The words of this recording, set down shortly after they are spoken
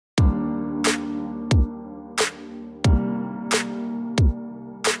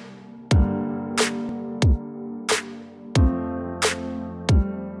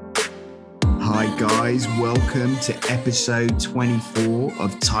guys. Welcome to episode 24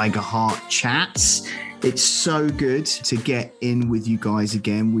 of Tiger Heart Chats. It's so good to get in with you guys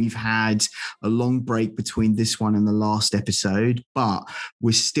again. We've had a long break between this one and the last episode, but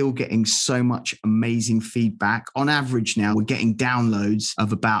we're still getting so much amazing feedback. On average now, we're getting downloads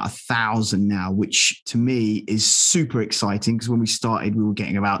of about 1,000 now, which to me is super exciting because when we started, we were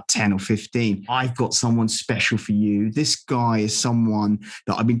getting about 10 or 15. I've got someone special for you. This guy is someone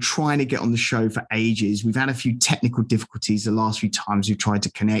that I've been trying to get on the show for ages. We've had a few technical difficulties the last few times we've tried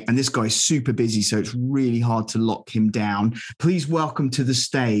to connect, and this guy's super busy, so it's really hard to lock him down. Please welcome to the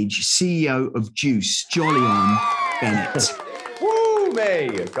stage CEO of Juice, Jolyon Bennett. Woo, me!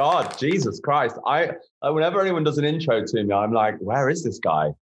 God, Jesus Christ! Whenever anyone does an intro to me, I'm like, where is this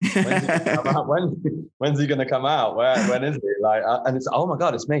guy? When's he going to come out? When is he? And it's, oh my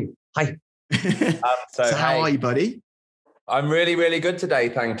God, it's me. Hi. So how are you, buddy? I'm really, really good today.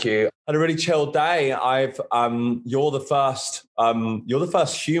 Thank you. Had a really chilled day. You're the first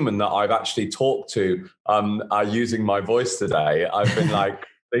human that I've actually talked to using my voice today. I've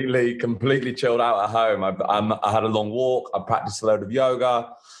been completely chilled out at home. I had a long walk. I practiced a load of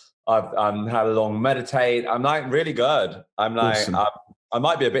yoga. I've had a long meditate. I'm really good. Awesome. I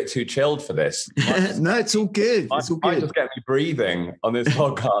might be a bit too chilled for this. No, it's all good. It's all good. Might just get me breathing on this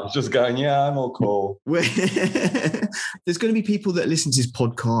podcast, just going, yeah, I'm all cool. There's going to be people that listen to this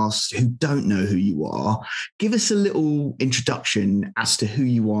podcast who don't know who you are. Give us a little introduction as to who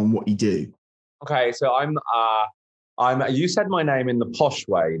you are and what you do. Okay, so I'm. You said my name in the posh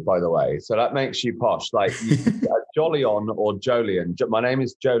way, by the way, so that makes you posh. Like Jolyon or Jolyon. My name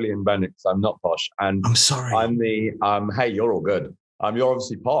is Jolyon Bennett, so I'm not posh. And I'm sorry. I'm the. Hey, you're all good. You're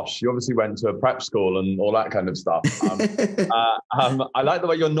obviously posh. You obviously went to a prep school and all that kind of stuff. I like the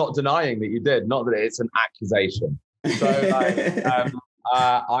way you're not denying that you did, not that it's an accusation. So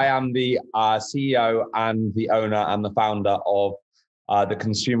I am the CEO and the owner and the founder of the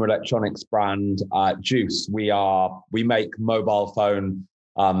consumer electronics brand Juice. We make mobile phone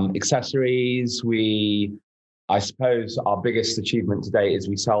accessories. I suppose our biggest achievement today is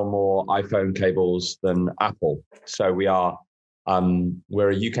we sell more iPhone cables than Apple. So we're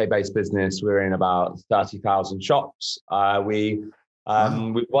a UK-based business. We're in about 30,000 shops. We've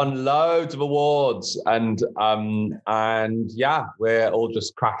won loads of awards, and yeah, we're all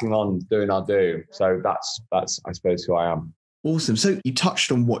just cracking on doing our do. So that's I suppose who I am. Awesome. So you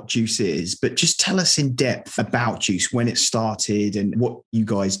touched on what Juice is, but just tell us in depth about Juice, when it started and what you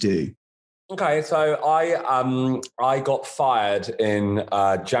guys do. Okay, so I got fired in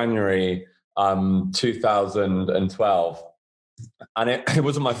January 2012. And it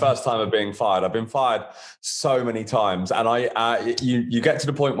wasn't my first time of being fired. I've been fired so many times. And you get to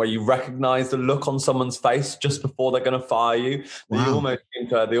the point where you recognize the look on someone's face just before they're going to fire you. Wow.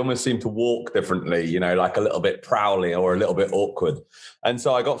 They almost seem to walk differently, like a little bit prowly or a little bit awkward. And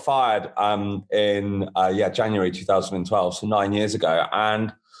so I got fired in January 2012, so 9 years ago.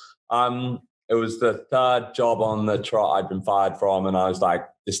 And it was the third job on the trot I'd been fired from. And I was like,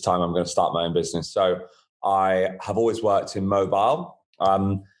 this time I'm going to start my own business. So I have always worked in mobile,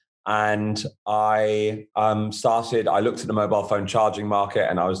 and I looked at the mobile phone charging market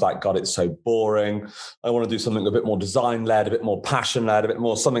and I was like, God, it's so boring. I want to do something a bit more design-led, a bit more passion-led, a bit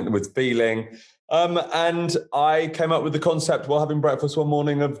more something with feeling. And I came up with the concept while having breakfast one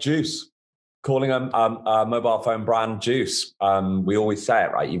morning of Juice, calling a mobile phone brand Juice. We always say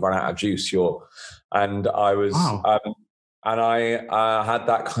it, right? You run out of juice. And I was, wow. And I had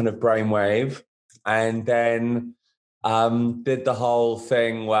that kind of brainwave. And then did the whole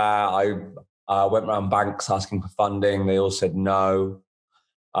thing where I went around banks asking for funding. They all said no.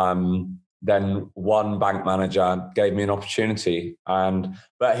 Then one bank manager gave me an opportunity. But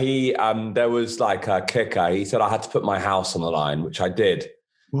there was like a kicker. He said I had to put my house on the line, which I did.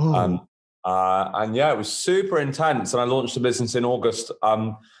 And yeah, it was super intense. And I launched the business in August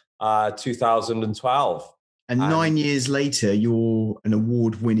 2012. And 9 years later, you're an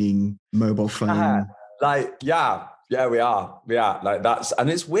award-winning mobile phone. We are. Yeah, like that's, and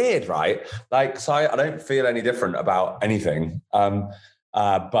it's weird, right? Like, so I don't feel any different about anything. We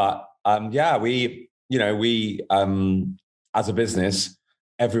as a business,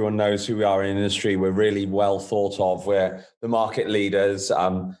 everyone knows who we are in the industry. We're really well thought of. We're the market leaders.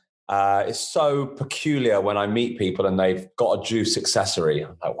 It's so peculiar when I meet people and they've got a Juice accessory.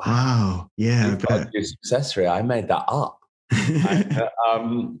 I'm like, wow, yeah, you've got a Juice accessory. I made that up.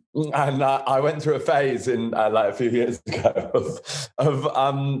 and I went through a phase in a few years ago of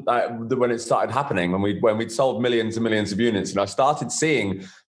when it started happening, when we'd sold millions and millions of units, and I started seeing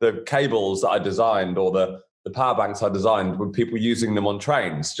the cables that I designed or the the power banks I designed were people using them on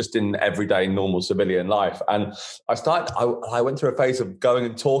trains, just in everyday normal civilian life. And I went through a phase of going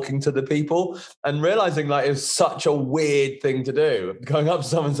and talking to the people and realizing like it was such a weird thing to do. Going up to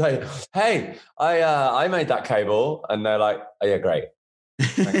someone and saying, hey, I made that cable. And they're like, oh yeah, great.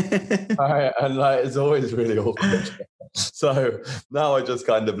 And like, it's always really awkward. So now I just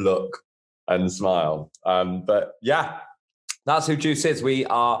kind of look and smile. But yeah, that's who Juice is. We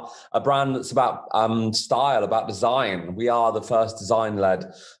are a brand that's about style, about design. We are the first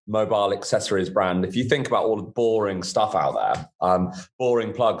design-led mobile accessories brand. If you think about all the boring stuff out there,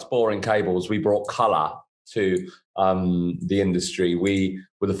 boring plugs, boring cables, we brought color to the industry. We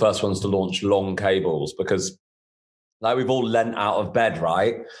were the first ones to launch long cables because like we've all leant out of bed,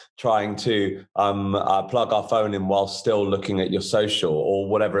 right? Trying to plug our phone in while still looking at your social or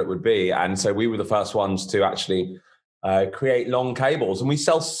whatever it would be. And so we were the first ones to actually create long cables. And we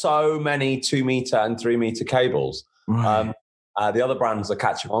sell so many 2 meter and 3 meter cables. Right. The other brands are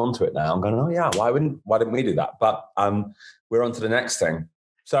catching on to it now. I'm going, oh yeah, why didn't we do that? But we're on to the next thing.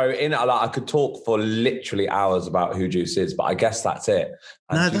 So I could talk for literally hours about who Juice is, but I guess that's it.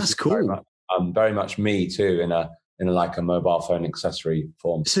 And no, that's cool. Very much me too in a mobile phone accessory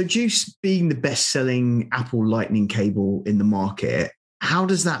form. So Juice being the best-selling Apple Lightning cable in the market, how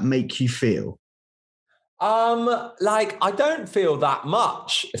does that make you feel? I don't feel that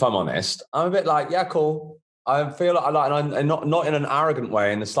much, if I'm honest. I'm a bit like, yeah, cool. I feel like, and not in an arrogant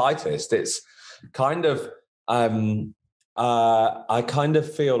way in the slightest. It's kind of, I kind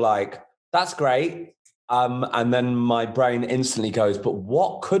of feel like that's great. And then my brain instantly goes, but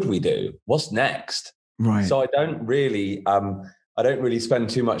what could we do? What's next? Right. So I don't really spend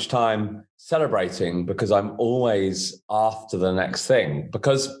too much time celebrating because I'm always after the next thing.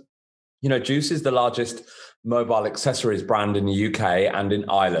 Because, you know, Juice is the largest mobile accessories brand in the UK and in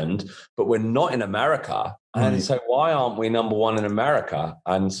Ireland, but we're not in America. Right. And so why aren't we number one in America?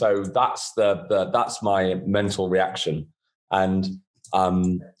 And so that's that's my mental reaction. And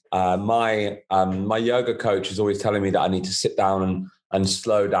my yoga coach is always telling me that I need to sit down and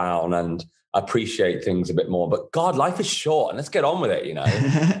slow down and appreciate things a bit more. But God, life is short and let's get on with it, you know.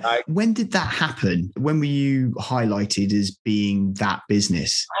 When did that happen? When were you highlighted as being that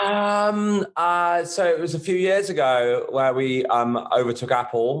business? So it was a few years ago where we overtook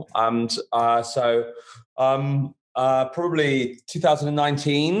Apple. And probably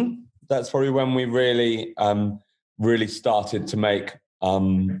 2019, that's probably when we really started to make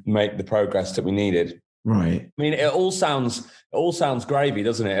the progress that we needed. Right. I mean, it all sounds gravy,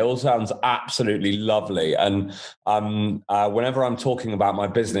 doesn't it? It all sounds absolutely lovely. And whenever I'm talking about my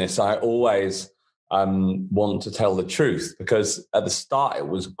business, I always want to tell the truth because at the start it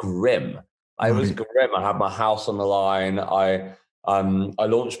was grim. It was grim. I had my house on the line. I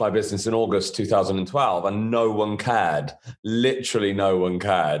launched my business in August 2012 and no one cared. Literally no one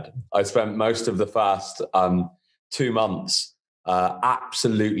cared. I spent most of the first 2 months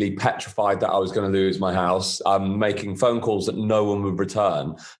absolutely petrified that I was going to lose my house, making phone calls that no one would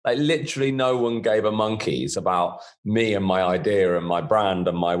return. Like literally no one gave a monkeys about me and my idea and my brand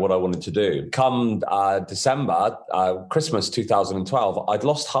and what I wanted to do. Come December, Christmas 2012, I'd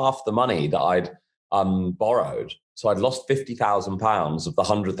lost half the money that I'd borrowed. So I'd lost £50,000 of the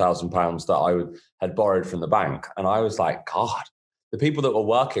 £100,000 that I had borrowed from the bank. And I was like, God, the people that were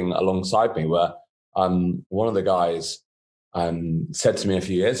working alongside me were, one of the guys said to me a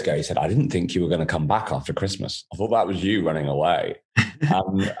few years ago, he said, I didn't think you were going to come back after Christmas. I thought that was you running away.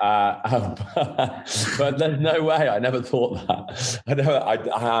 But there's no way. I never thought that.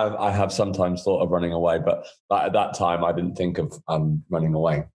 I have sometimes thought of running away, but at that time I didn't think of running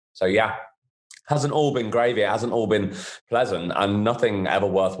away. So yeah, hasn't all been gravy. It hasn't all been pleasant, and nothing ever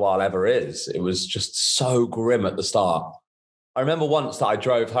worthwhile ever is. It was just so grim at the start. I remember once that I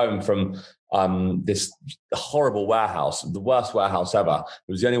drove home from this horrible warehouse, the worst warehouse ever.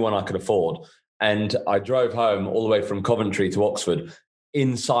 It was the only one I could afford. And I drove home all the way from Coventry to Oxford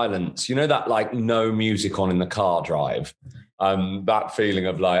in silence. You know, that like no music on in the car drive. That feeling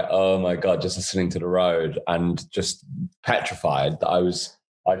of like, oh my God, just listening to the road and just petrified that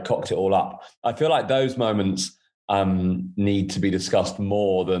I'd cocked it all up. I feel like those moments need to be discussed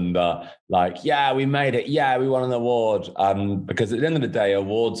more than the like, yeah, we made it. Yeah, we won an award. Because at the end of the day,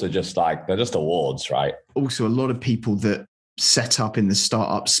 awards are just like, they're just awards, right? Also, a lot of people that set up in the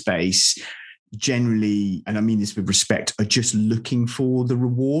startup space generally, and I mean this with respect, are just looking for the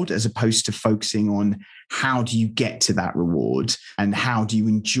reward as opposed to focusing on how do you get to that reward and how do you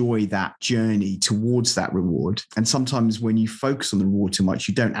enjoy that journey towards that reward. And sometimes when you focus on the reward too much,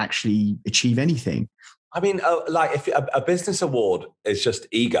 you don't actually achieve anything. I mean, like if a business award is just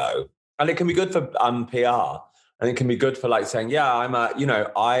ego, And it can be good for PR, and it can be good for like saying, yeah, I'm a, you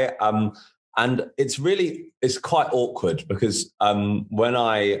know, and it's quite awkward because when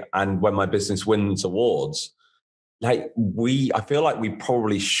my business wins awards, like I feel like we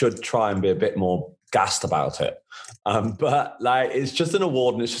probably should try and be a bit more gassed about it. But like, it's just an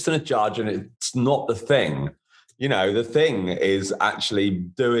award and it's just a judge and it's not the thing. You know, the thing is actually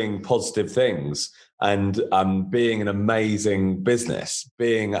doing positive things and being an amazing business,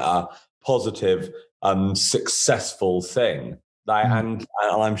 being a positive, successful thing. Like, and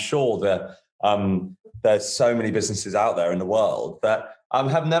I'm sure that there's so many businesses out there in the world that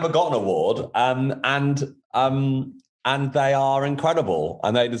have never got an award, and they are incredible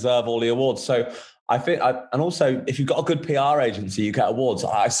and they deserve all the awards. So I think, and also if you've got a good PR agency, you get awards.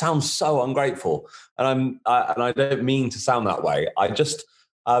 I sound so ungrateful, and I don't mean to sound that way. I just,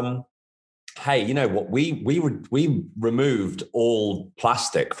 hey, you know what? We removed all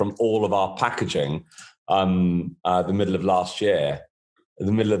plastic from all of our packaging, the middle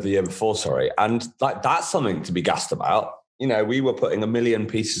of the year before, sorry, and like that's something to be gassed about. You know, we were putting 1 million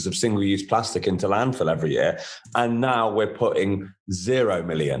pieces of single-use plastic into landfill every year, and now we're putting 0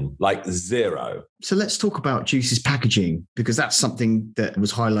 million, like zero. So let's talk about Juice's packaging, because that's something that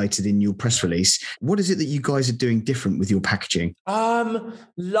was highlighted in your press release. What is it that you guys are doing different with your packaging?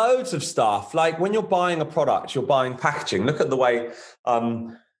 Loads of stuff. Like when you're buying a product, you're buying packaging. Look at the way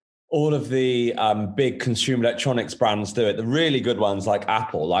all of the big consumer electronics brands do it. The really good ones like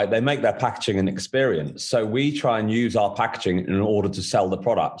Apple, like they make their packaging an experience. So we try and use our packaging in order to sell the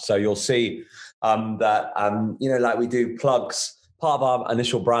product. So you'll see that, you know, like we do plugs. Part of our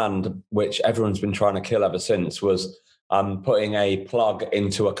initial brand, which everyone's been trying to kill ever since, was putting a plug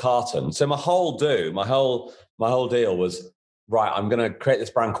into a carton. So my whole deal was, right, I'm going to create this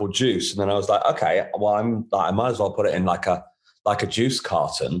brand called Juice. And then I was like, okay, well, I might as well put it in like a juice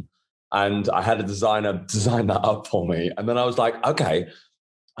carton. And I had a designer design that up for me. And then I was like, okay,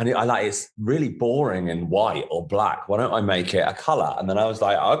 I like, it's really boring in white or black. Why don't I make it a color? And then I was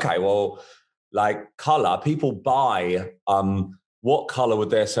like, okay, well, like color, people buy, what color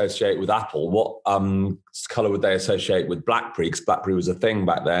would they associate with Apple? What color would they associate with BlackBerry? Because BlackBerry was a thing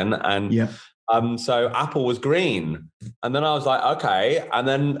back then. And yeah. So Apple was green. And then I was like, okay. And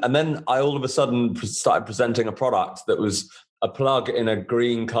then I all of a sudden started presenting a product that was a plug in a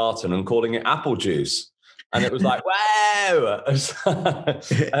green carton and calling it apple juice. And it was like, wow.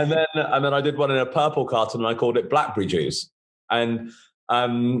 and then I did one in a purple carton and I called it blackberry juice. And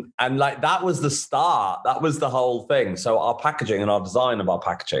like that was the start. That was the whole thing. So our packaging and our design of our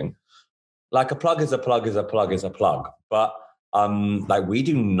packaging, like a plug is a plug is a plug is a plug. But like we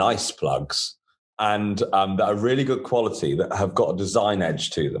do nice plugs and that are really good quality, that have got a design edge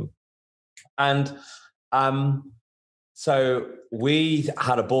to them. And so we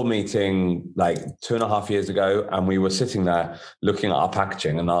had a board meeting like 2.5 years ago, and we were sitting there looking at our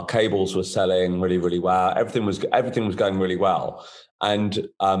packaging, and our cables were selling really, really well. Everything was going really well. And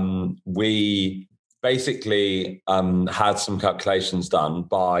we basically had some calculations done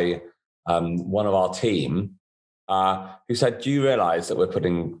by one of our team who said, do you realize that we're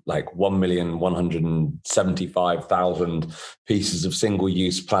putting like 1,175,000 pieces of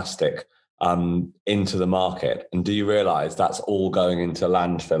single-use plastic into the market? And do you realize that's all going into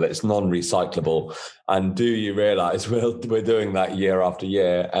landfill? It's non-recyclable. And do you realize we're doing that year after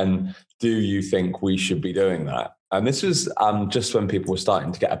year? And do you think we should be doing that? And this was just when people were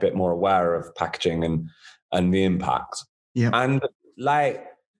starting to get a bit more aware of packaging and the impact. Yeah. And like,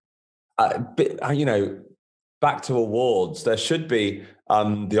 you know, back to awards, there should be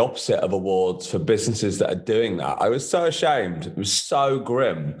the opposite of awards for businesses that are doing that. I was so ashamed. It was so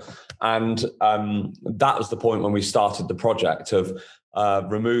grim. And that was the point when we started the project of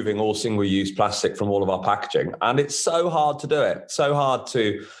removing all single-use plastic from all of our packaging. And it's so hard to do it. So hard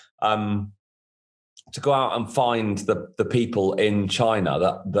to go out and find the people in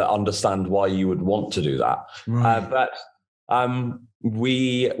China that understand why you would want to do that. Right. But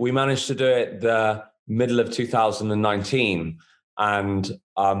we managed to do it the middle of 2019, and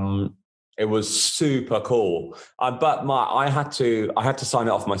it was super cool. But I had to sign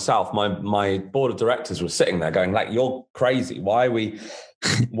it off myself. My board of directors were sitting there going, like, you're crazy. Why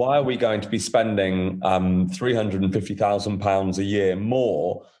are we going to be spending £350,000 a year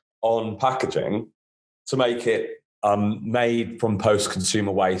more on packaging to make it made from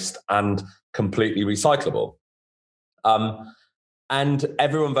post-consumer waste and completely recyclable? And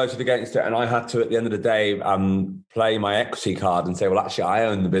everyone voted against it. And I had to, at the end of the day, play my equity card and say, well, actually, I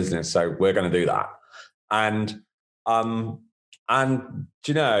own the business, so we're going to do that. And And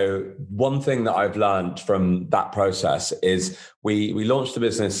do you know, one thing that I've learned from that process is we launched the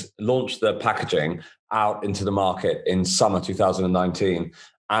business, launched the packaging out into the market in summer 2019.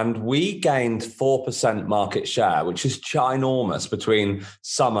 And we gained 4% market share, which is ginormous between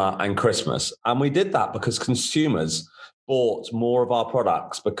summer and Christmas. And we did that because consumers bought more of our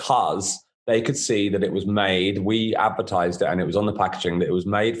products because they could see that it was made, we advertised it and it was on the packaging, that it was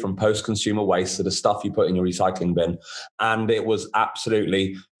made from post-consumer waste, so the stuff you put in your recycling bin, and it was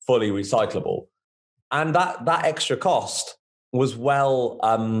absolutely fully recyclable. And that extra cost was well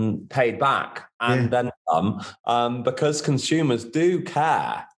paid back and then some, because consumers do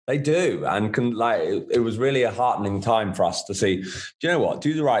care. They do. And it was really a heartening time for us to see, do you know what?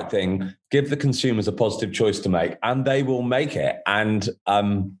 Do the right thing, give the consumers a positive choice to make, and they will make it. And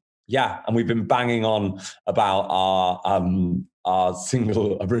and we've been banging on about our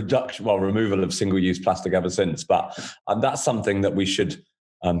removal of single-use plastic ever since. But that's something that we should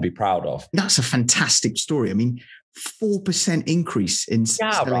be proud of. That's a fantastic story. I mean, 4% increase in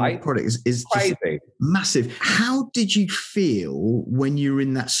selling products is crazy, just massive. How did you feel when you were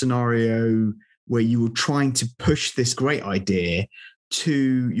in that scenario where you were trying to push this great idea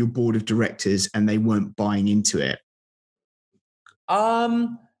to your board of directors and they weren't buying into it? I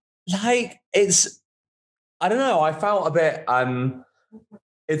don't know. I felt a bit,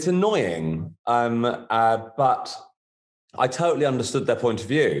 it's annoying, but I totally understood their point of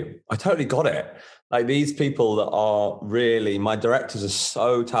view. I totally got it. Like, these people that are really, my directors are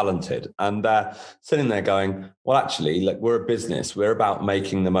so talented, and they're sitting there going, well, actually, like, we're a business. We're about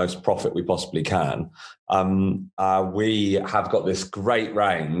making the most profit we possibly can. We have got this great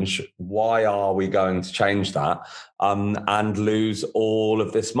range. Why are we going to change that and lose all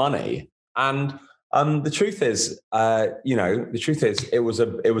of this money? And the truth is, it was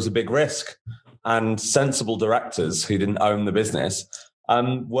a big risk, and sensible directors who didn't own the business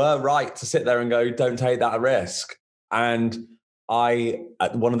were right to sit there and go, don't take that risk. And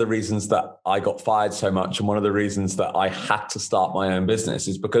one of the reasons that I got fired so much, and one of the reasons that I had to start my own business,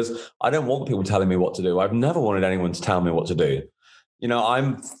 is because I don't want people telling me what to do. I've never wanted anyone to tell me what to do. You know,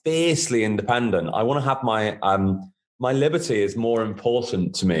 I'm fiercely independent. I want to have my liberty is more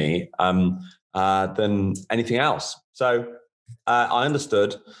important to me than anything else. So I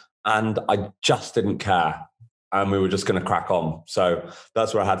understood, and I just didn't care. And we were just going to crack on. So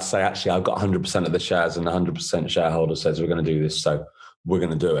that's where I had to say, actually, I've got 100% of the shares, and 100% shareholder says we're going to do this. So we're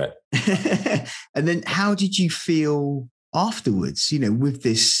going to do it. And then how did you feel afterwards, with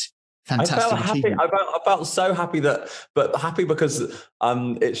this fantastic achievement? I felt so happy happy because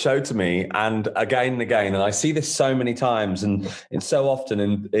it showed to me, and again, and I see this so many times, and it's so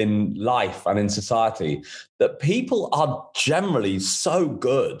often in life and in society, that people are generally so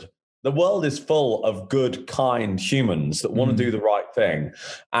good. The world is full of good, kind humans that want to do the right thing.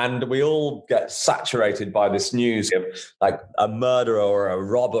 And we all get saturated by this news of like a murderer or a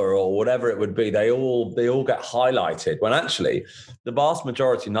robber or whatever it would be. They all get highlighted, when actually the vast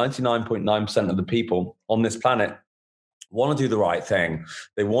majority, 99.9% of the people on this planet, want to do the right thing.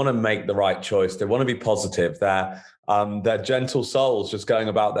 They want to make the right choice. They want to be positive. They're gentle souls just going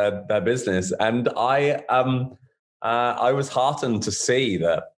about their business. And I was heartened to see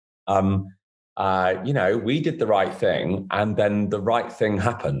that we did the right thing, and then the right thing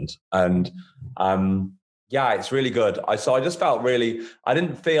happened. And it's really good. I just felt I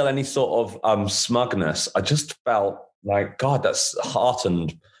didn't feel any sort of smugness. I just felt like, God, that's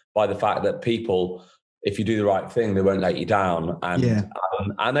heartened by the fact that people, if you do the right thing, they won't let you down. And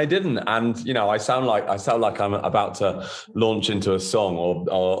they didn't. And, I sound like I'm about to launch into a song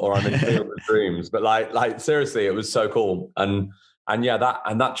or I'm in Field of Dreams, but like seriously, it was so cool. And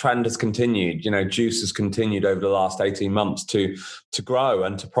that trend has continued. Juice has continued over the last 18 months to grow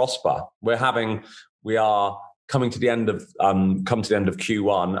and to prosper. We are coming to the end of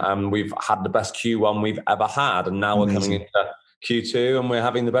Q1, and we've had the best Q1 we've ever had, and now we're coming into Q2, and we're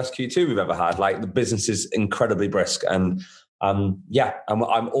having the best Q2 we've ever had. Like, the business is incredibly brisk, and I'll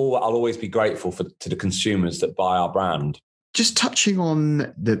always be grateful to the consumers that buy our brand. Just touching on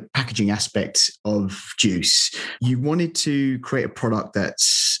the packaging aspect of Juice, you wanted to create a product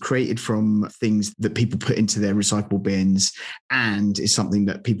that's created from things that people put into their recyclable bins and is something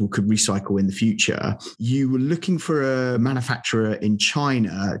that people could recycle in the future. You were looking for a manufacturer in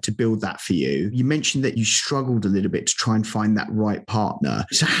China to build that for you. You mentioned that you struggled a little bit to try and find that right partner.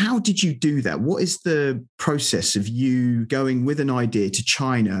 So how did you do that? What is the process of you going with an idea to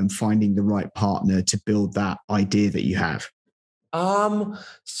China and finding the right partner to build that idea that you have?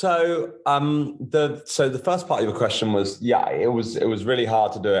 So the first part of your question was, it was really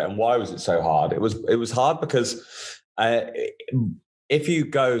hard to do it. And why was it so hard? It was hard because uh, if you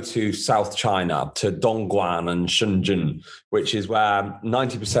go to South China, to Dongguan and Shenzhen, which is where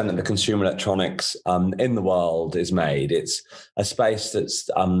 90% of the consumer electronics in the world is made, it's a space that's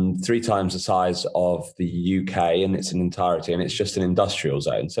 3 times the size of the UK in its entirety, and it's just an industrial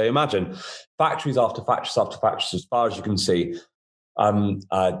zone. So imagine factories after factories after factories, as far as you can see,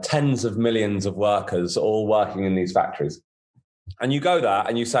 tens of millions of workers all working in these factories. And you go there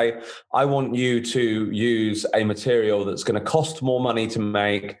and you say, I want you to use a material that's going to cost more money to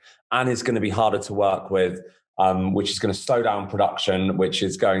make and is going to be harder to work with, which is going to slow down production, which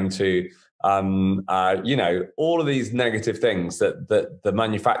is going to, all of these negative things that the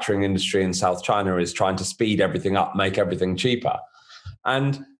manufacturing industry in South China is trying to speed everything up, make everything cheaper.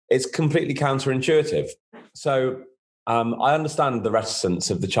 And it's completely counterintuitive. So I understand the reticence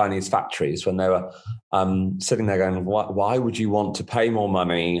of the Chinese factories when they were sitting there going, why would you want to pay more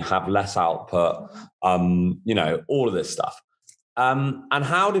money, have less output, all of this stuff. And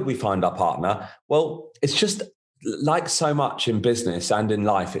how did we find our partner? Well, it's just like so much in business and in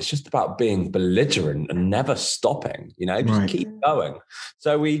life, it's just about being belligerent and never stopping, just keep going.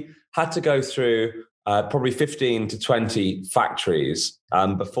 So we had to go through probably 15 to 20 factories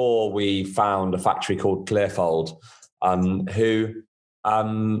before we found a factory called Clearfold,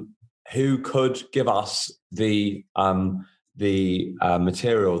 who could give us the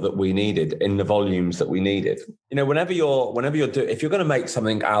material that we needed in the volumes that we needed. If you're going to make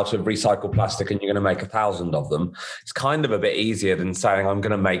something out of recycled plastic and you're going to make 1,000 of them, it's kind of a bit easier than saying I'm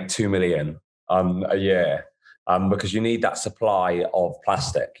going to make 2 million a year, because you need that supply of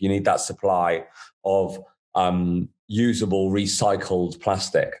plastic. You need that supply of usable recycled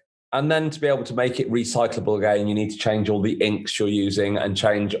plastic. And then to be able to make it recyclable again, you need to change all the inks you're using and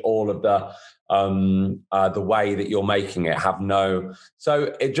change all of the way that you're making it.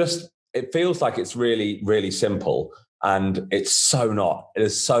 So it feels like it's really, really simple, and it's so not.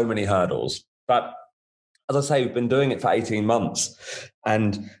 There's so many hurdles. But as I say, we've been doing it for 18 months,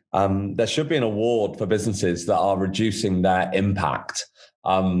 and there should be an award for businesses that are reducing their impact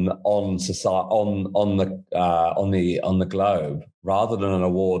on society, on the globe, rather than an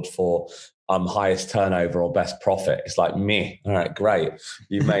award for highest turnover or best profit. It's like, me, all right, great,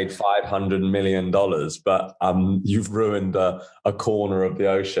 you made $500 million, but you've ruined a corner of the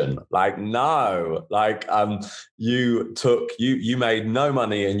ocean. Like, no, like you made no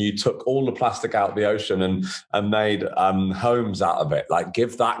money and you took all the plastic out of the ocean and made homes out of it. Like,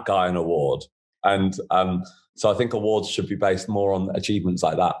 give that guy an award. And so I think awards should be based more on achievements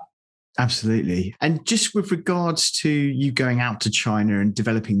like that. Absolutely. And just with regards to you going out to China and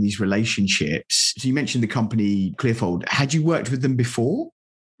developing these relationships, so you mentioned the company Clearfold. Had you worked with them before?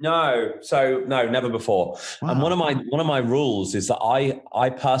 No, never before. Wow. And one of my rules is that I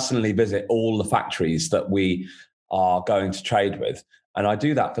personally visit all the factories that we are going to trade with. And I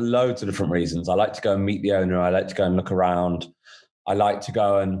do that for loads of different reasons. I like to go and meet the owner. I like to go and look around. I like to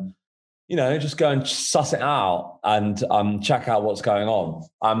go and just go and suss it out and check out what's going on.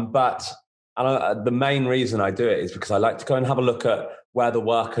 But the main reason I do it is because I like to go and have a look at where the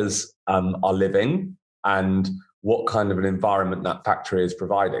workers are living and what kind of an environment that factory is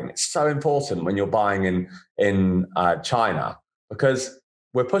providing. It's so important when you're buying in China, because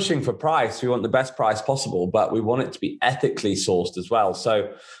we're pushing for price. We want the best price possible, but we want it to be ethically sourced as well.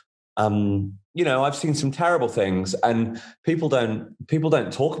 So, I've seen some terrible things, and people don't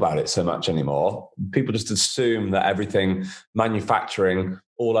talk about it so much anymore. People just assume that everything manufacturing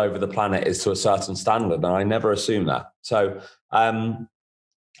all over the planet is to a certain standard, and I never assume that. So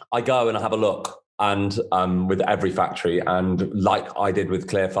I go and I have a look, and with every factory, and like I did with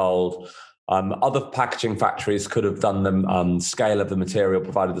Clearfold, other packaging factories could have done the scale of the material,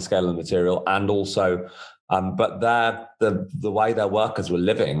 provided the scale of the material, and also. But the way their workers were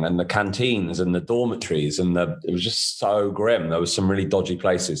living, and the canteens and the dormitories, and it was just so grim. There was some really dodgy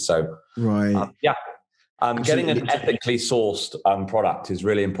places. So, right. Getting an ethically sourced product is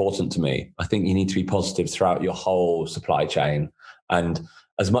really important to me. I think you need to be positive throughout your whole supply chain. And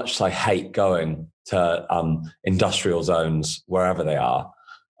as much as I hate going to industrial zones, wherever they are,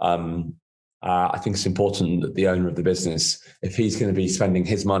 I think it's important that the owner of the business, if he's going to be spending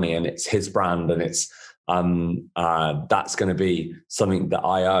his money and it's his brand and it's that's going to be something that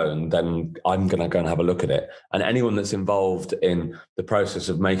I own, then I'm going to go and have a look at it. And anyone that's involved in the process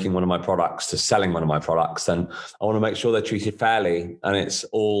of making one of my products to selling one of my products, then I want to make sure they're treated fairly and it's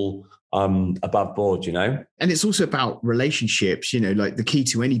all above board, you know? And it's also about relationships, you know, like the key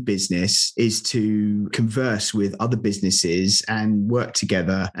to any business is to converse with other businesses and work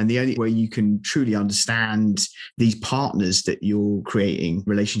together. And the only way you can truly understand these partners that you're creating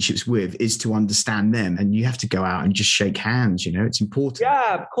relationships with is to understand them. And you have to go out and just shake hands, you know, it's important.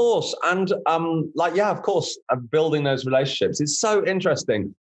 Yeah, of course. And of course, building those relationships. It's so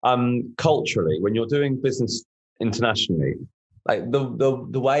interesting culturally when you're doing business internationally. Like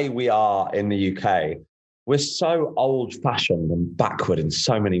the way we are in the UK, we're so old-fashioned and backward in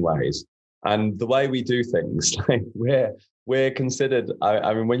so many ways. And the way we do things, like we're considered.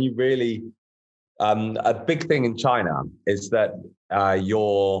 I mean, when you really, a big thing in China is that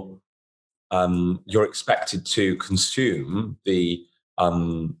you're expected to consume the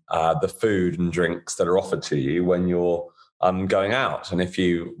food and drinks that are offered to you when you're going out. And if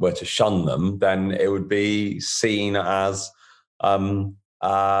you were to shun them, then it would be seen as an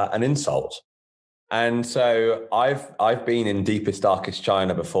insult. And so I've been in deepest, darkest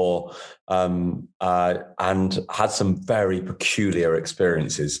China before, and had some very peculiar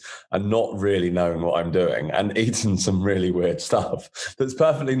experiences and not really knowing what I'm doing and eaten some really weird stuff that's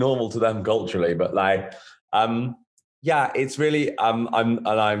perfectly normal to them culturally. But like, it's really,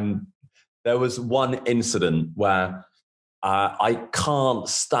 there was one incident where I can't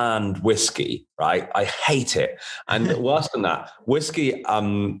stand whiskey, right? I hate it. And worse than that, whiskey,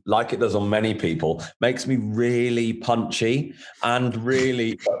 like it does on many people, makes me really punchy and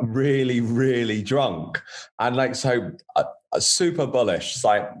really, really, really drunk. And like, so super bullish,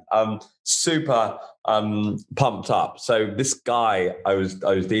 like super pumped up. So this guy I was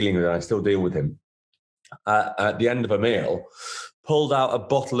dealing with, and I still deal with him, at the end of a meal, pulled out a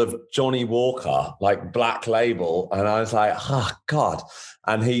bottle of Johnny Walker, like Black Label, and I was like, "Oh God!"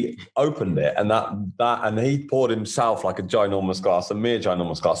 And he opened it, and and he poured himself like a ginormous glass, a mere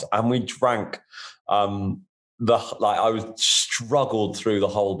ginormous glass, and we drank. I struggled through the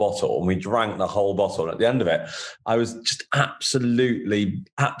whole bottle, and we drank the whole bottle. And at the end of it, I was just absolutely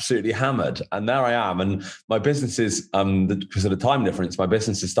hammered. And there I am, and my business is because of the time difference, my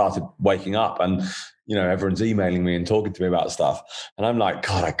business has started waking up, and you know, everyone's emailing me and talking to me about stuff. And I'm like,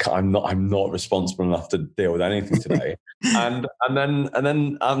 God, I'm not responsible enough to deal with anything today. and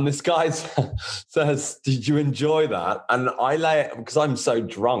then this guy says, "Did you enjoy that?" And I lay it, because I'm so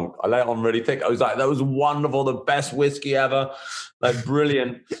drunk, I lay it on really thick. I was like, "That was wonderful, the best whiskey ever, like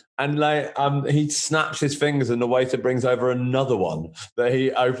brilliant." And like, he snaps his fingers and the waiter brings over another one that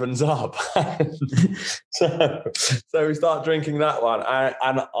he opens up. so we start drinking that one.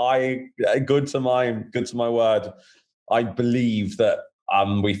 And I, good to my word, I believe that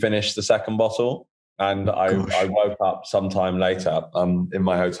we finished the second bottle. And I woke up sometime later in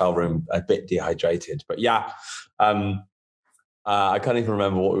my hotel room a bit dehydrated. But yeah, I can't even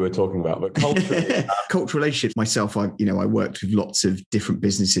remember what we were talking about, but culturally. Cultural relationships. Myself, I worked with lots of different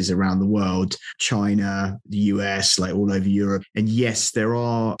businesses around the world, China, the US, like all over Europe. And yes, there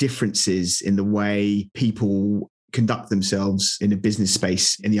are differences in the way people conduct themselves in a business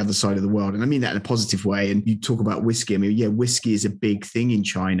space in the other side of the world. And I mean that in a positive way. And you talk about whiskey. I mean, yeah, whiskey is a big thing in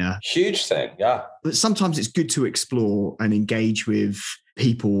China. Huge thing, yeah. But sometimes it's good to explore and engage with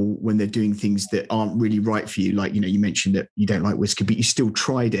people when they're doing things that aren't really right for you. Like, you mentioned that you don't like whiskey, but you still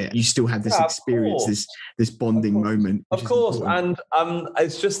tried it. You still had this experience, this bonding moment. Of course. And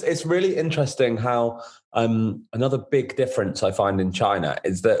it's really interesting how another big difference I find in China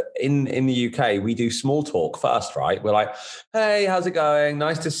is that in the UK, we do small talk first, right? We're like, "Hey, how's it going?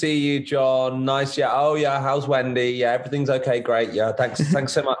 Nice to see you, John. Nice. Yeah. Oh yeah. How's Wendy? Yeah. Everything's okay. Great. Yeah.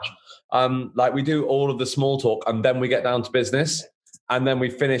 Thanks so much." Like we do all of the small talk, and then we get down to business. And then we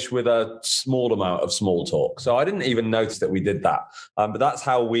finish with a small amount of small talk. So I didn't even notice that we did that. But that's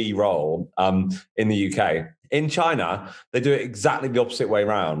how we roll in the UK. In China, they do it exactly the opposite way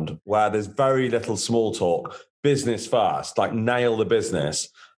around, where there's very little small talk, business first, like nail the business.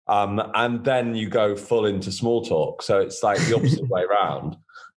 And then you go full into small talk. So it's like the opposite way around.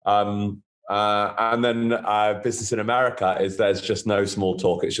 And then business in America is there's just no small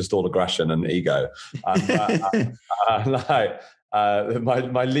talk. It's just all aggression and ego.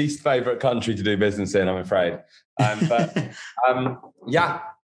 My least favorite country to do business in, I'm afraid.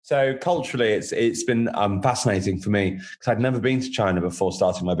 So culturally, it's been fascinating for me because I'd never been to China before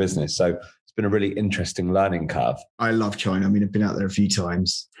starting my business. So it's been a really interesting learning curve. I love China. I mean, I've been out there a few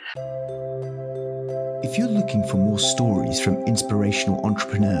times. If you're looking for more stories from inspirational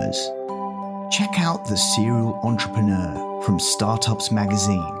entrepreneurs, check out The Serial Entrepreneur from Startups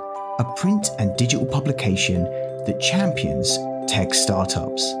Magazine, a print and digital publication that champions tech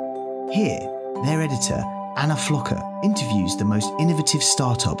startups. Here, their editor, Anna Flocker interviews the most innovative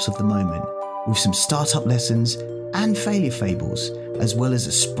startups of the moment with some startup lessons and failure fables, as well as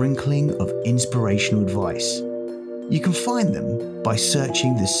a sprinkling of inspirational advice. You can find them by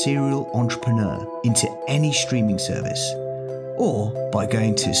searching The Serial Entrepreneur into any streaming service or by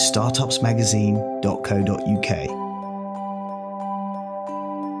going to startupsmagazine.co.uk.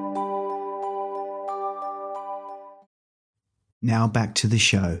 Now back to the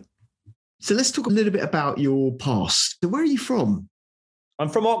show. So let's talk a little bit about your past. So where are you from? I'm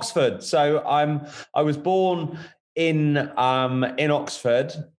from Oxford. So I was born in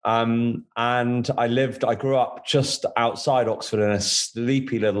Oxford, and I grew up just outside Oxford in a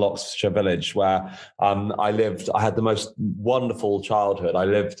sleepy little Oxfordshire village where I lived. I had the most wonderful childhood. I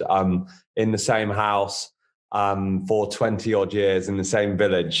lived in the same house for 20 odd years in the same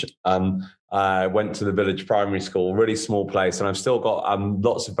village. Went to the village primary school, really small place, and I've still got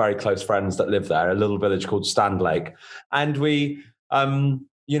lots of very close friends that live there. A little village called Standlake, and we,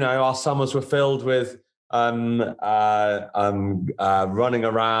 our summers were filled with running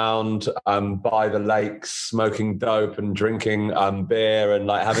around by the lakes, smoking dope and drinking beer and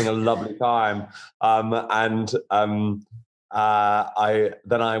like having a lovely time. I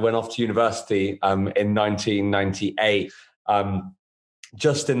went off to university in 1998.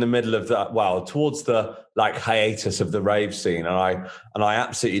 Just in the middle of that, towards the like hiatus of the rave scene, and I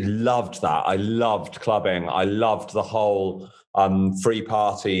absolutely loved that. I loved clubbing. I loved the whole free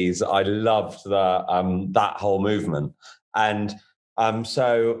parties. I loved the that whole movement, and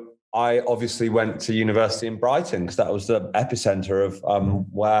so I obviously went to university in Brighton because that was the epicenter of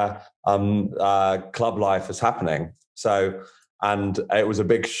where club life was happening. So. And it was a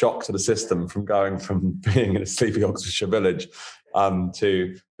big shock to the system from going from being in a sleepy Oxfordshire village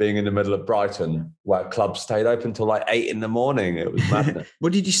to being in the middle of Brighton, where clubs stayed open till like 8 a.m. It was madness.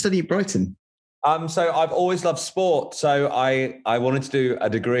 What did you study at Brighton? So I've always loved sport. So I wanted to do a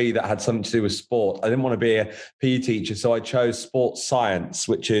degree that had something to do with sport. I didn't want to be a PE teacher. So I chose sports science,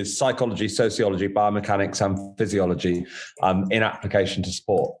 which is psychology, sociology, biomechanics, and physiology in application to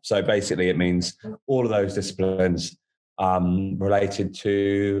sport. So basically it means all of those disciplines related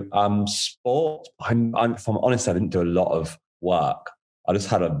to sport. If I'm honest, I didn't do a lot of work. I just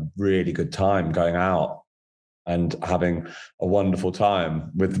had a really good time going out and having a wonderful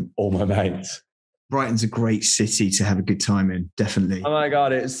time with all my mates. Brighton's a great city to have a good time in, definitely. Oh my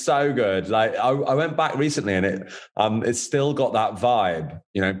God, it's so good. Like I went back recently and it's still got that vibe.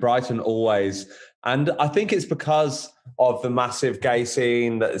 Brighton always, and I think it's because of the massive gay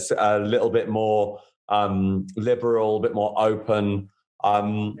scene that's a little bit more liberal, a bit more open.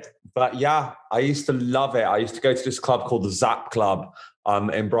 But yeah, I used to love it. I used to go to this club called the Zap Club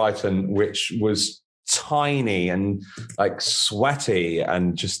in Brighton, which was tiny and like sweaty,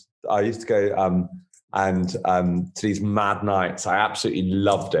 and just I used to go to these mad nights. I absolutely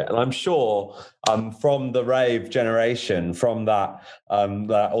loved it, and I'm sure from the rave generation, from that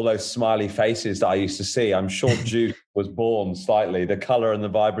all those smiley faces that I used to see, I'm sure Juice was born slightly. The color and the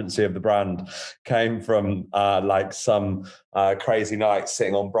vibrancy of the brand came from like some crazy night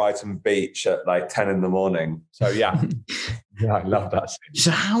sitting on Brighton Beach at like 10 a.m. So yeah, yeah, I love that scene.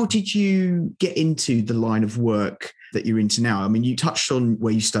 So how did you get into the line of work that you're into now? I mean, you touched on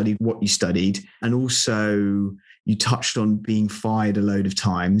where you studied, what you studied, and also you touched on being fired a load of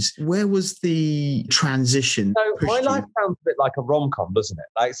times. Where was the transition? So my life sounds a bit like a rom-com, doesn't it?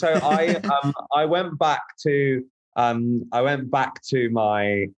 Like, so I went back to my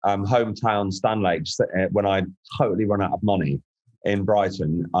hometown Stanlake when I totally run out of money in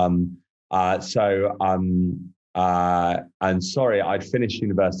Brighton. And sorry, I'd finished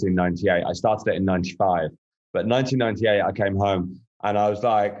university in 98. I started it in 95. But 1998, I came home and I was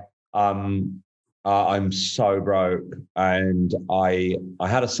like, I'm so broke. And I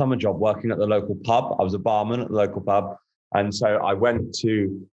had a summer job working at the local pub. I was a barman at the local pub. And so I went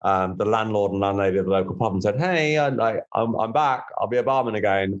to the landlord and landlady of the local pub and said, hey, I'm back. I'll be a barman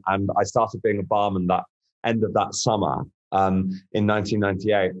again. And I started being a barman that end of that summer in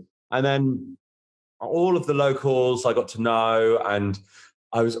 1998. And then all of the locals I got to know, and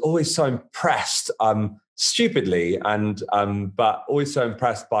I was always so impressed, stupidly, but always so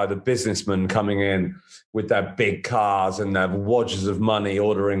impressed by the businessmen coming in with their big cars and their wadges of money,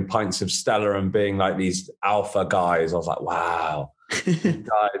 ordering pints of Stella and being like these alpha guys. I was like, wow, these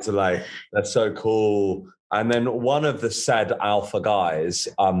guys are like, they're so cool. And then one of the said alpha guys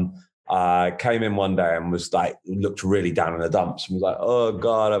came in one day and was like, looked really down in the dumps and was like, oh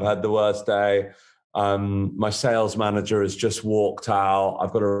God, I've had the worst day. My sales manager has just walked out.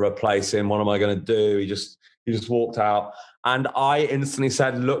 I've got to replace him. What am I going to do? He just walked out. And I instantly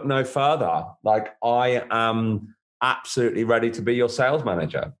said, look no further. Like, I am absolutely ready to be your sales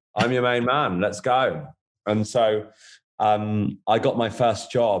manager. I'm your main man. Let's go. And so I got my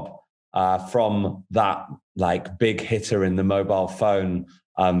first job from that like big hitter in the mobile phone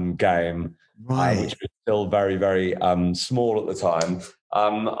game, which was still very, very small at the time.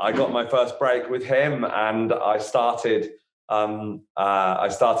 I got my first break with him, and I started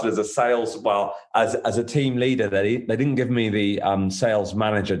as a sales, as a team leader. They didn't give me the sales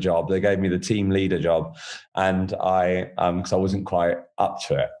manager job. They gave me the team leader job, and because I wasn't quite up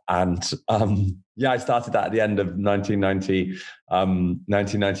to it. And I started that at the end of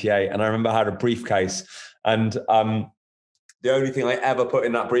 1998. And I remember I had a briefcase, and the only thing I ever put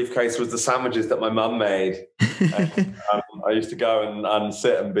in that briefcase was the sandwiches that my mum made. And, I used to go and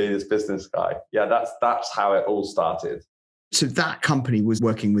sit and be this business guy. Yeah, that's how it all started. So that company was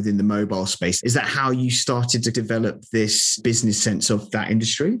working within the mobile space. Is that how you started to develop this business sense of that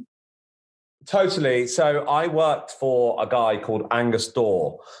industry? Totally. So I worked for a guy called Angus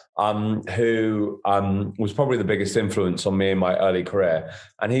Dorr, who was probably the biggest influence on me in my early career.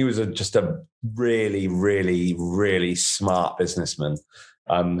 And he was just a really, really, really smart businessman,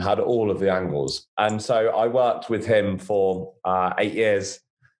 had all of the angles. And so I worked with him for 8 years.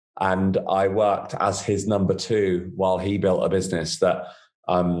 And I worked as his number two while he built a business that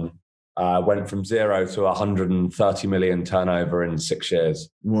went from 0 to 130 million turnover in 6 years.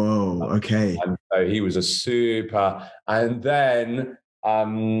 Whoa, okay. And so he was a super. And then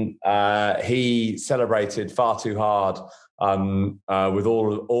he celebrated far too hard with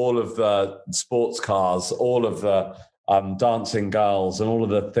all of the sports cars, all of the dancing girls, and all of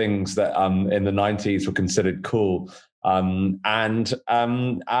the things that in the 90s were considered cool. His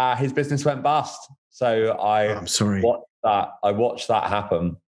business went bust. So I'm sorry. I watched that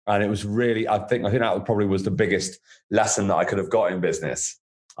happen, and it was really, I think that probably was the biggest lesson that I could have got in business.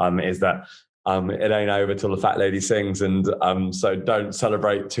 Is that it ain't over till the fat lady sings, and so don't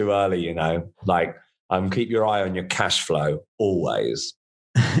celebrate too early. Keep your eye on your cash flow always.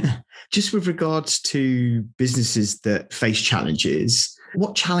 Just with regards to businesses that face challenges,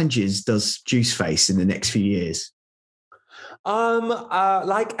 what challenges does Juice face in the next few years?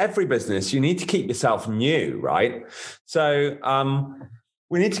 Like every business, you need to keep yourself new, right? So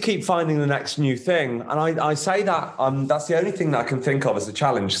we need to keep finding the next new thing. And I say that that's the only thing that I can think of as a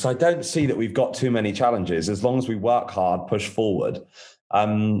challenge, because I don't see that we've got too many challenges as long as we work hard, push forward,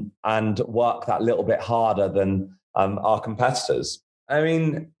 and work that little bit harder than our competitors. I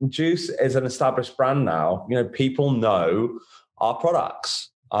mean, Juice is an established brand now. People know our products.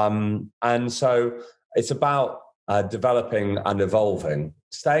 And so it's about developing and evolving,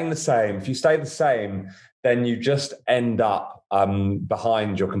 staying the same. If you stay the same, then you just end up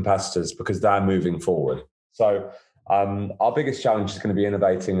behind your competitors because they're moving forward. So our biggest challenge is going to be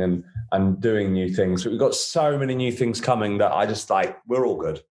innovating and doing new things. But we've got so many new things coming that I just we're all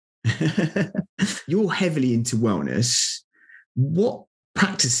good. You're heavily into wellness. What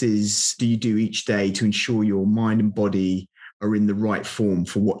practices do you do each day to ensure your mind and body are in the right form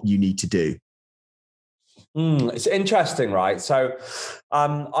for what you need to do? It's interesting, right? So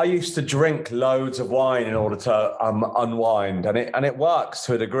I used to drink loads of wine in order to unwind, and it works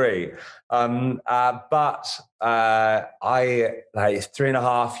to a degree. But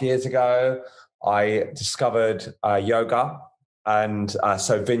 3.5 years ago, I discovered yoga, and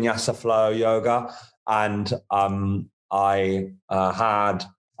so Vinyasa flow yoga, and I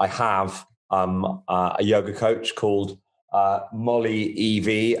have a yoga coach called Molly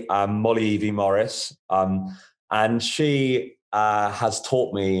Evie Morris, and she has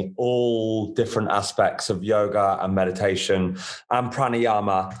taught me all different aspects of yoga and meditation and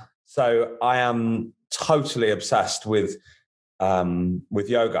pranayama. So I am totally obsessed with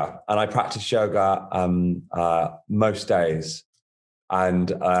yoga, and I practice yoga most days.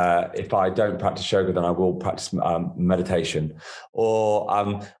 And if I don't practice yoga, then I will practice meditation.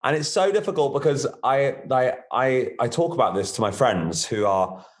 And it's so difficult because I talk about this to my friends who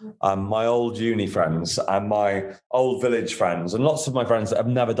are my old uni friends and my old village friends, and lots of my friends that have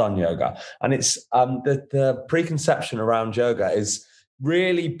never done yoga. And it's the preconception around yoga is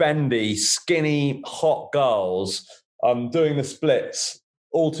really bendy, skinny, hot girls doing the splits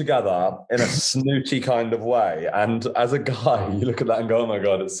all together in a snooty kind of way. And as a guy, you look at that and go, oh my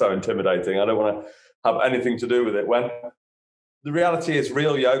God, it's so intimidating. I don't want to have anything to do with it. When the reality is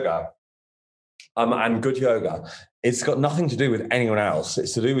real yoga and good yoga, it's got nothing to do with anyone else.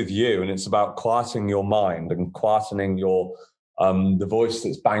 It's to do with you. And it's about quieting your mind and quietening your the voice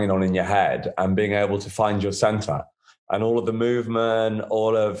that's banging on in your head and being able to find your center. And all of the movement,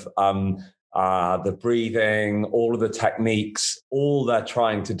 all of the breathing, all of the techniques, all they're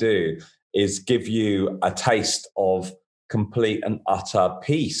trying to do is give you a taste of complete and utter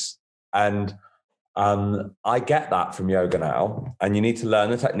peace. And I get that from yoga now. And you need to learn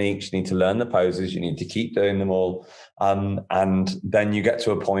the techniques, you need to learn the poses, you need to keep doing them all. And then you get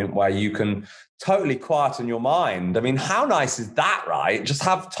to a point where you can totally quieten your mind. I mean, how nice is that, right? Just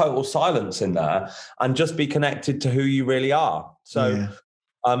have total silence in there and just be connected to who you really are. So,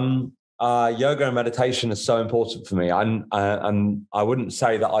 yoga and meditation is so important for me. And I wouldn't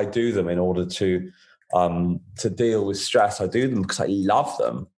say that I do them in order to deal with stress. I do them because I love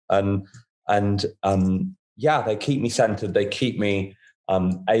them. And they keep me centered. They keep me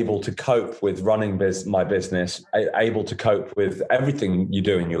able to cope with running my business, able to cope with everything you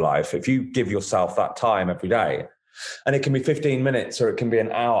do in your life. If you give yourself that time every day, and it can be 15 minutes or it can be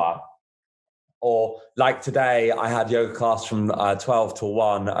an hour, or like today, I had yoga class from 12 till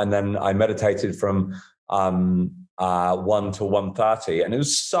 1, and then I meditated from 1 till 1:30, and it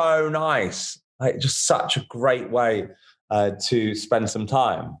was so nice. Like, just such a great way to spend some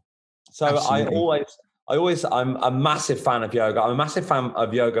time. So absolutely. I'm a massive fan of yoga. I'm a massive fan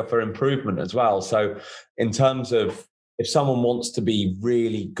of yoga for improvement as well. So in terms of if someone wants to be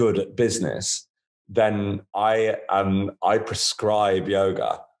really good at business, then I prescribe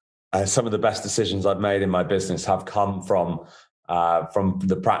yoga. Some of the best decisions I've made in my business have come from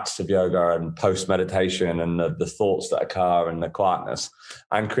the practice of yoga and post meditation and the thoughts that occur and the quietness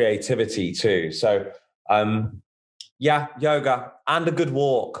and creativity too. So yoga and a good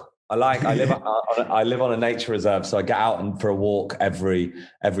walk. I live on a nature reserve, so I get out for a walk every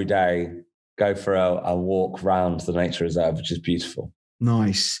day. Go for a walk around the nature reserve, which is beautiful.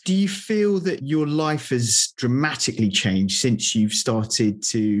 Nice. Do you feel that your life has dramatically changed since you've started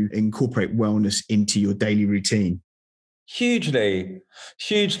to incorporate wellness into your daily routine? Hugely,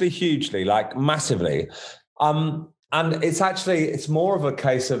 like massively. And it's more of a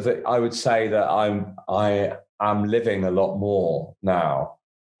case of that. I would say that I am living a lot more now.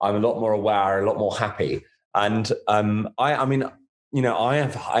 I'm a lot more aware, a lot more happy. And I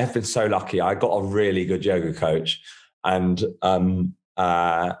have been so lucky. I got a really good yoga coach, and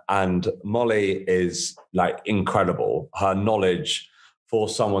Molly is like incredible. Her knowledge for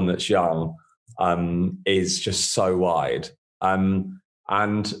someone that's young is just so wide.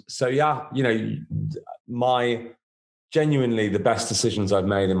 And so, genuinely, the best decisions I've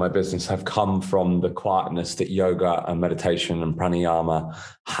made in my business have come from the quietness that yoga and meditation and pranayama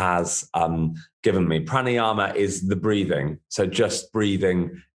has given me. Pranayama is the breathing. So just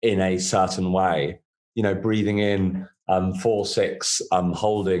breathing in a certain way, breathing in 4-6,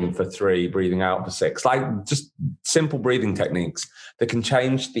 holding for 3, breathing out for 6, like just simple breathing techniques that can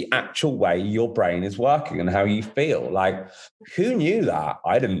change the actual way your brain is working and how you feel. Like, who knew that?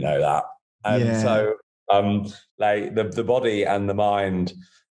 I didn't know that. So like the body and the mind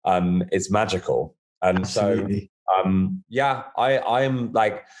is magical. And absolutely. I am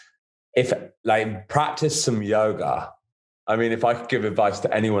like, if like practice some yoga. I mean, if I could give advice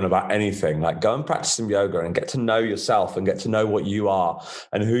to anyone about anything, like go and practice some yoga and get to know yourself and get to know what you are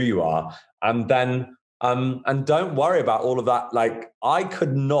and who you are. And then and don't worry about all of that. Like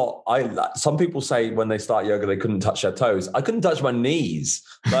some people say when they start yoga, they couldn't touch their toes. I couldn't touch my knees.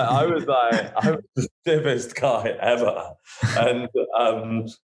 Like I was the stiffest guy ever.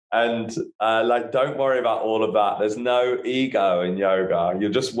 And like, don't worry about all of that. There's no ego in yoga.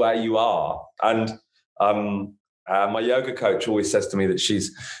 You're just where you are. And my yoga coach always says to me that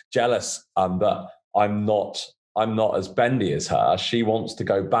she's jealous that I'm not as bendy as her. She wants to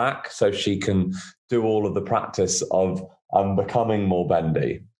go back so she can do all of the practice of becoming more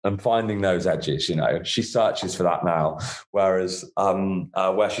bendy and finding those edges. She searches for that now. Whereas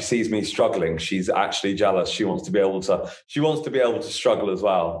where she sees me struggling, she's actually jealous. She wants to be able to struggle as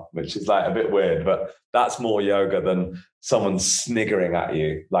well, which is like a bit weird, but that's more yoga than someone sniggering at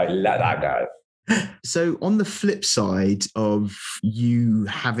you. Like, let that go. So on the flip side of you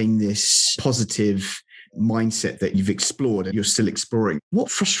having this positive mindset that you've explored and you're still exploring, what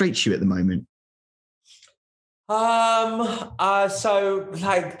frustrates you at the moment? So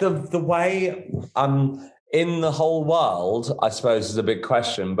like the way in the whole world, I suppose, is a big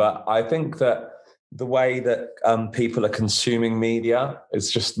question, but I think that the way that people are consuming media is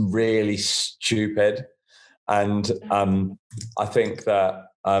just really stupid. And I think that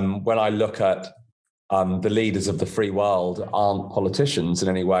when I look at the leaders of the free world aren't politicians in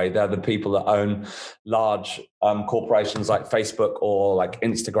any way. They're the people that own large corporations like Facebook or like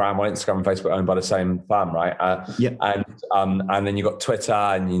Instagram, or Instagram and Facebook owned by the same firm, right? And then you've got Twitter,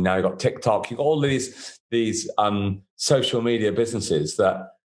 and you've got TikTok. You've got all these social media businesses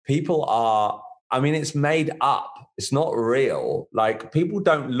that people are, I mean, it's made up. It's not real. Like, people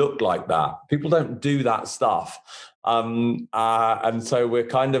don't look like that. People don't do that stuff. And so we're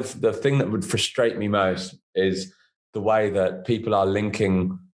kind of, the thing that would frustrate me most is the way that people are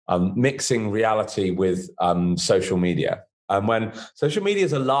linking, mixing reality with social media. And when social media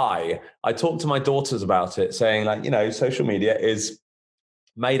is a lie, I talk to my daughters about it, saying, like, social media is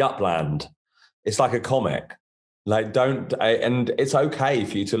made up land. It's like a comic. Like, and it's okay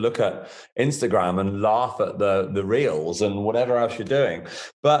for you to look at Instagram and laugh at the reels and whatever else you're doing,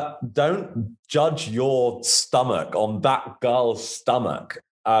 but don't judge your stomach on that girl's stomach,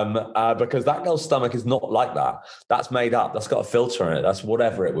 because that girl's stomach is not like that. That's made up. That's got a filter in it. That's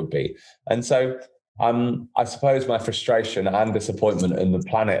whatever it would be. And so I suppose my frustration and disappointment in the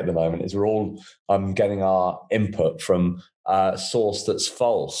planet at the moment is we're all getting our input from a source that's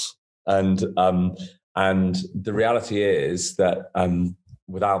false. And the reality is that,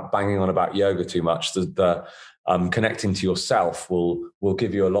 without banging on about yoga too much, the connecting to yourself will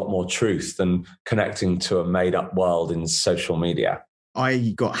give you a lot more truth than connecting to a made up world in social media.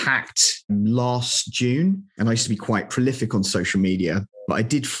 I got hacked last June, and I used to be quite prolific on social media, but I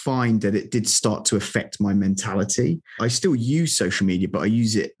did find that it did start to affect my mentality. I still use social media, but I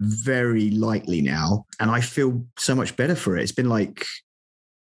use it very lightly now, and I feel so much better for it. It's been like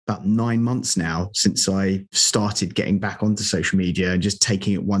about 9 months now since I started getting back onto social media and just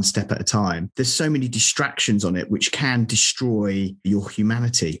taking it one step at a time. There's so many distractions on it, which can destroy your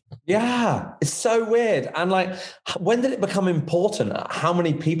humanity. Yeah, it's so weird. And like, when did it become important? How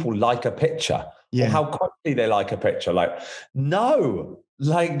many people like a picture? Yeah. Or how quickly they like a picture? Like, no,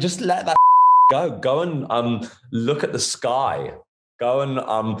 like, just let that go and look at the sky. Go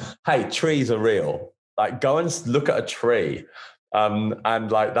and, hey, trees are real. Like, go and look at a tree.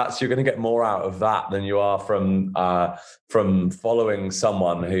 And like, you're going to get more out of that than you are from following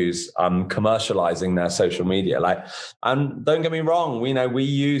someone who's commercializing their social media. Like, and don't get me wrong, we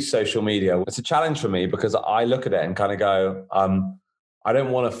use social media. It's a challenge for me because I look at it and kind of go, I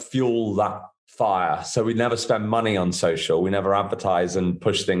don't want to fuel that fire. So we never spend money on social. We never advertise and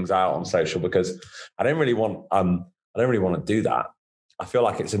push things out on social because I don't really want to do that. I feel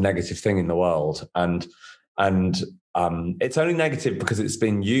like it's a negative thing in the world, and it's only negative because it's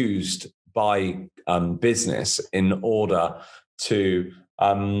been used by business in order to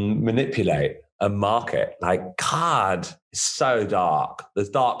manipulate a market. Like, God, it's so dark. There's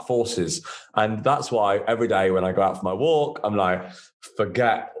dark forces. And that's why every day when I go out for my walk, I'm like,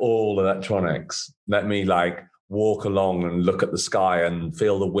 forget all electronics. Let me like walk along and look at the sky and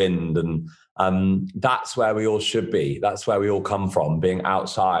feel the wind. And that's where we all should be. That's where we all come from, being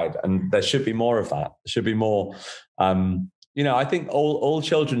outside. And there should be more of that. There should be more. I think all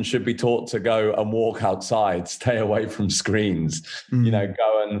children should be taught to go and walk outside, stay away from screens,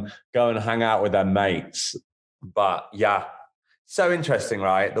 go and hang out with their mates. But yeah, so interesting,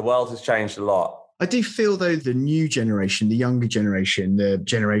 right? The world has changed a lot. I do feel though the new generation, the younger generation, the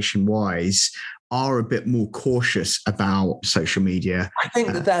Generation Ys are a bit more cautious about social media. I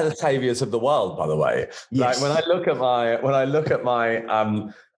think that they're the saviors of the world, by the way. Yes. Like, when I look at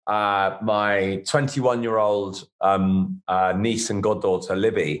my my 21-year-old niece and goddaughter,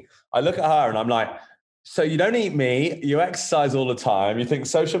 Libby, I look at her and I'm like, so you don't eat meat, you exercise all the time, you think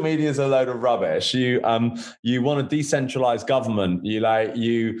social media is a load of rubbish, you want to decentralize government, you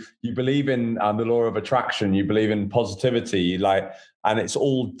believe in the law of attraction, you believe in positivity, and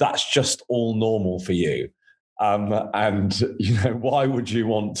that's just all normal for you. And why would you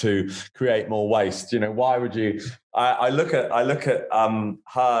want to create more waste? Why would you? I look at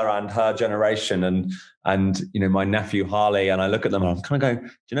her and her generation, and my nephew Harley, and I look at them and I'm kind of going,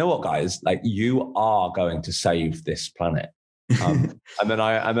 do you know what, guys? Like, you are going to save this planet. And then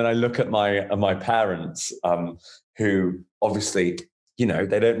I look at my parents, who obviously, they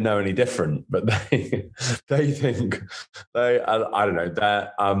don't know any different, but they think I don't know,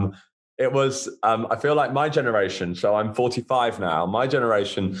 they're it was, I feel like my generation, so I'm 45 now, my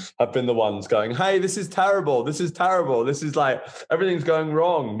generation have been the ones going, hey, this is terrible. This is terrible. This is like, everything's going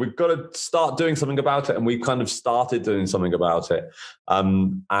wrong. We've got to start doing something about it. And we've kind of started doing something about it.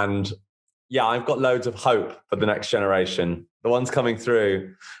 And yeah, I've got loads of hope for the next generation, the ones coming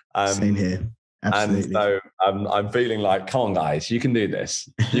through. Same here. Absolutely. And so I'm feeling like, come on, guys, you can do this.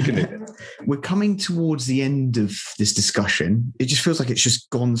 You can do this. We're coming towards the end of this discussion. It just feels like it's just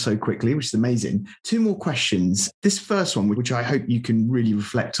gone so quickly, which is amazing. 2 more questions. This first one, which I hope you can really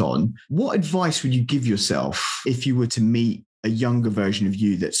reflect on. What advice would you give yourself if you were to meet a younger version of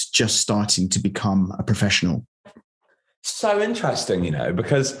you that's just starting to become a professional? So interesting,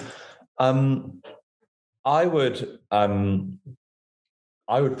 because I would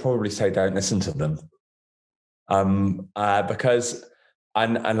I would probably say don't listen to them. Because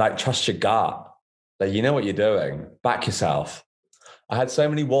and like trust your gut. Like, you know what you're doing. Back yourself. I had so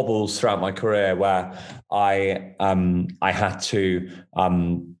many wobbles throughout my career where I had to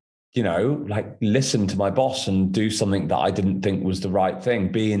like listen to my boss and do something that I didn't think was the right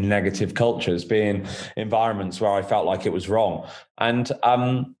thing, be in negative cultures, be in environments where I felt like it was wrong. And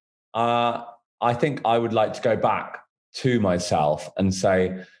I think I would like to go back to myself and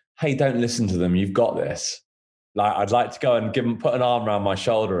say, hey, don't listen to them. You've got this. Like, I'd like to go and put an arm around my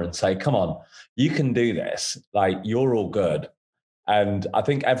shoulder and say, come on, you can do this. Like, you're all good. And I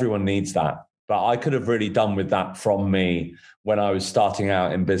think everyone needs that. But I could have really done with that from me when I was starting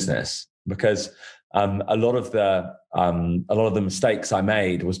out in business, because a lot of the mistakes I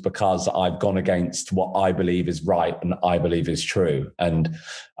made was because I've gone against what I believe is right and I believe is true. And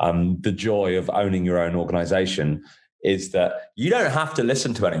the joy of owning your own organization is that you don't have to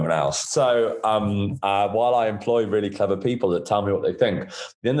listen to anyone else. So while I employ really clever people that tell me what they think, at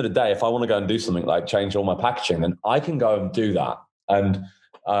the end of the day, if I want to go and do something like change all my packaging, then I can go and do that. And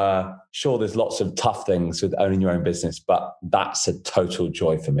sure, there's lots of tough things with owning your own business, but that's a total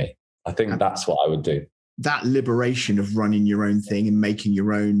joy for me. I think that's what I would do. That liberation of running your own thing and making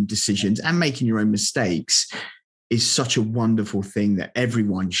your own decisions and making your own mistakes is such a wonderful thing that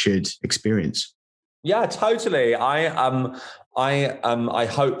everyone should experience. Yeah, totally. I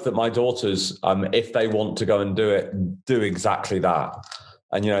hope that my daughters, if they want to go and do it, do exactly that.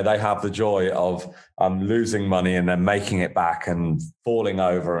 And, they have the joy of losing money and then making it back and falling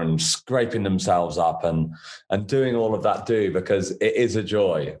over and scraping themselves up and doing all of that because it is a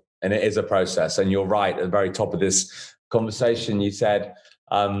joy and it is a process. And you're right, at the very top of this conversation, you said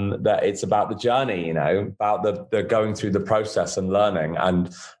that it's about the journey, about the going through the process and learning.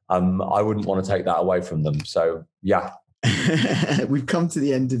 And I wouldn't want to take that away from them. So, yeah. We've come to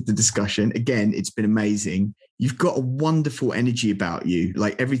the end of the discussion. Again, it's been amazing. You've got a wonderful energy about you.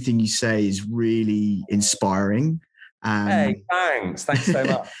 Like, everything you say is really inspiring. Hey, thanks. Thanks so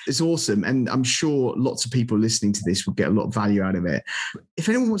much. It's awesome. And I'm sure lots of people listening to this will get a lot of value out of it. If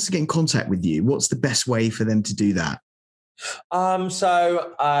anyone wants to get in contact with you, what's the best way for them to do that?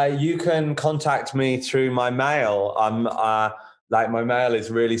 So you can contact me through my mail. My mail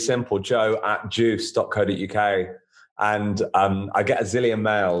is really simple, joe@juice.co.uk. And I get a zillion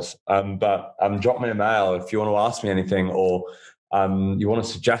mails, but drop me a mail if you want to ask me anything, or you want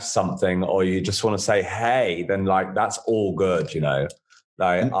to suggest something, or you just want to say, hey, then that's all good, I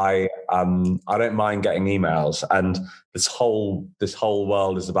don't mind getting emails, and this whole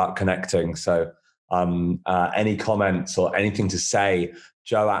world is about connecting. So any comments or anything to say,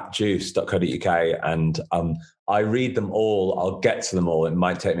 joe@juice.co.uk, and I read them all. I'll get to them all. It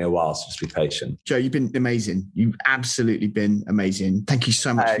might take me a while, so just be patient. Joe, you've been amazing. You've absolutely been amazing. Thank you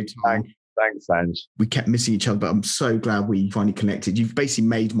so much for your time. Thanks, Sanj. We kept missing each other, but I'm so glad we finally connected. You've basically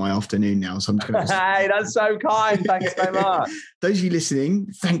made my afternoon now. So I'm just going to... Hey, that's so kind. Thanks so much. Those of you listening,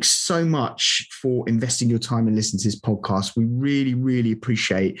 thanks so much for investing your time and listening to this podcast. We really, really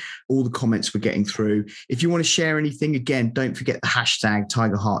appreciate all the comments we're getting through. If you want to share anything, again, don't forget the hashtag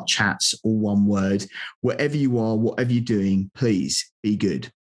Tiger Heart Chats, all one word. Wherever you are, whatever you're doing, please be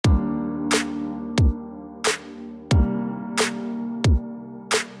good.